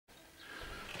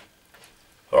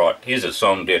here's a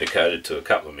song dedicated to a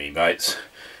couple of me mates,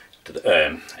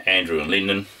 to Andrew and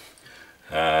Lyndon.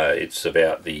 It's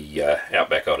about the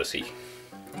Outback Odyssey,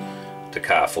 to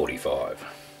car 45.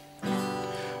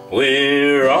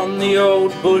 We're on the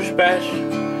old bush bash,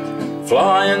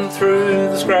 flying through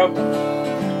the scrub.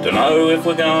 Dunno if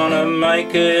we're gonna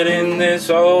make it in this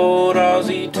old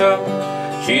Aussie tub.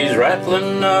 She's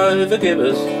rattling over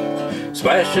gibbers,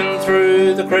 splashing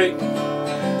through the creek.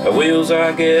 Her wheels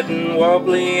are getting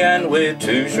wobbly and we're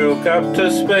too shook up to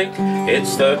speak.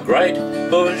 It's the Great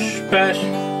Bush Bash,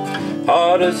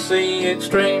 Odyssey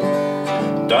Extreme.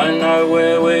 Don't know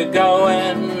where we're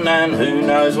going and who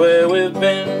knows where we've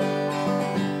been.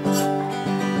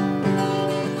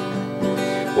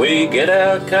 We get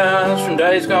our cars from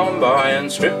days gone by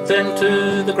and strip them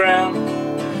to the ground.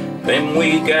 Then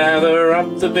we gather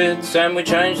up the bits and we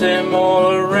change them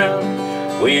all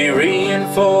around. We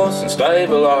reinforce and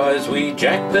stabilise, we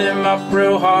jack them up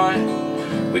real high.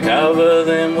 We cover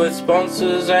them with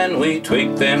sponsors and we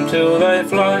tweak them till they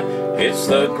fly. It's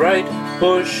the Great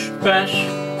Bush Bash,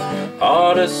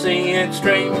 Odyssey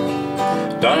Extreme.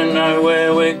 Don't know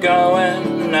where we're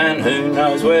going and who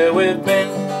knows where we've been.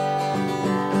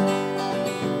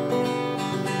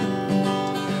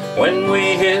 When we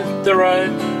hit the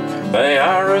road, they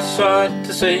are a sight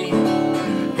to see.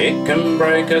 It can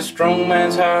break a strong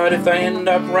man's heart if they end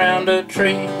up round a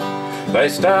tree. They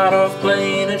start off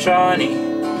clean and shiny,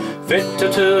 fit to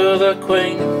the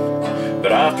queen.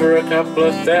 But after a couple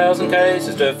of thousand k's,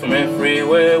 it's dirt from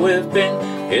everywhere we've been.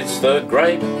 It's the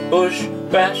Great Bush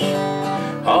Bash,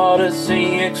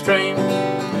 Odyssey Extreme.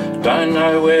 Don't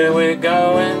know where we're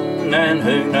going and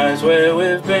who knows where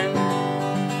we've been.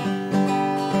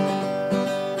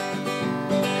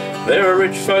 There are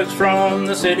rich folks from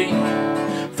the city,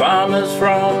 farmers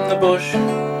from the bush.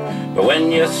 But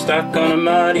when you're stuck on a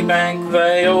muddy bank,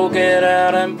 they all get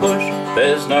out and push.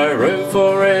 There's no room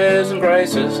for airs and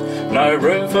graces, no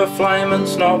room for flaming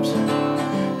snobs.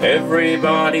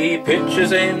 Everybody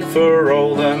pitches in for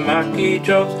all the mucky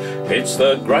jobs. It's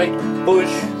the Great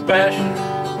Bush Bash,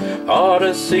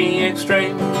 Odyssey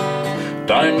Extreme.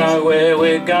 Don't know where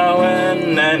we're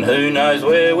going and who knows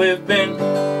where we've been.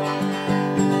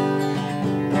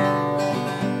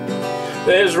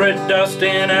 There's red dust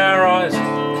in our eyes,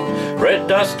 red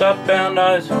dust up our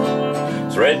nose.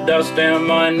 There's red dust down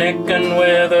my neck and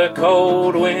where the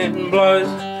cold wind blows.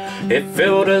 It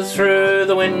filters through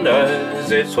the windows,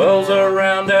 it swirls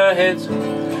around our heads.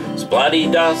 This bloody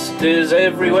dust is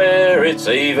everywhere, it's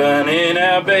even in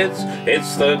our beds.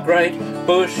 It's the Great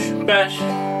Bush Bash,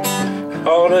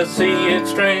 Odyssey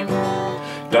Extreme.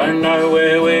 Don't know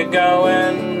where we're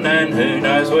going and who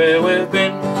knows where we've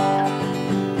been.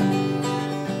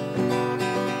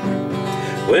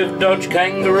 We've dodged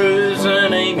kangaroos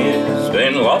and emus,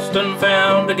 been lost and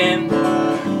found again.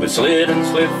 We've slid and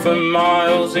slipped for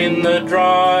miles in the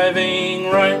driving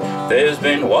rain. There's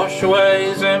been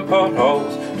washaways and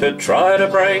potholes to try to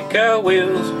break our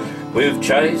wheels. We've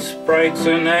chased brakes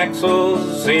and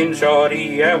axles in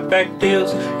shoddy outback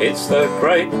deals. It's the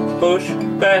Great Bush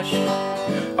Bash,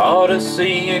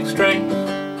 Odyssey Extreme.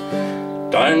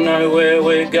 Don't know where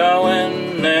we're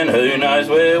going and who knows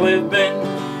where we've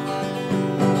been.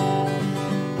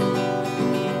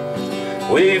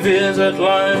 We visit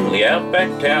lonely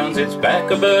outback towns, it's back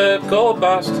a Burke or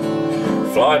bust.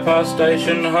 Fly past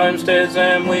station homesteads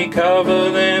and we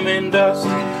cover them in dust.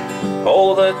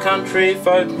 All the country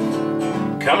folk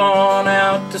come on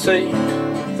out to see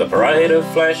the parade of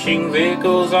flashing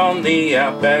vehicles on the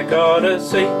Outback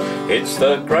Odyssey. It's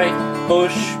the Great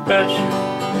Bush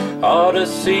Bash,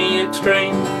 Odyssey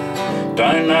Extreme.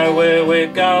 Don't know where we're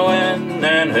going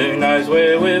and who knows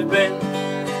where we've been.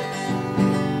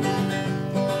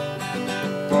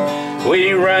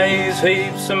 We raise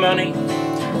heaps of money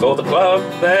for the club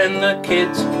and the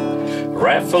kids,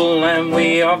 raffle and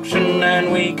we auction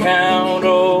and we count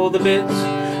all the bids.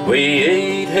 We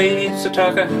eat heaps of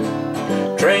tucker,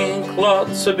 drink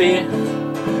lots of beer,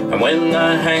 and when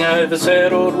the hangover's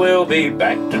settled we'll be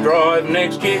back to drive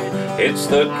next year. It's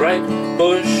the Great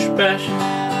Bush Bash,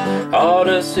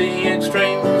 Odyssey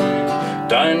Extreme.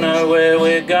 Don't know where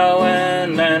we're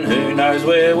going and who knows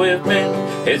where we've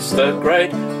been. It's the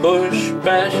Great Bush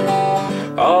Bash,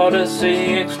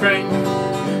 Odyssey Extreme.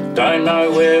 Don't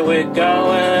know where we're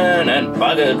going and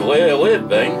buggered where we've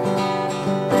been.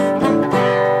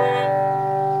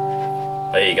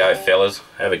 There you go fellas,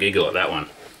 have a giggle at that one.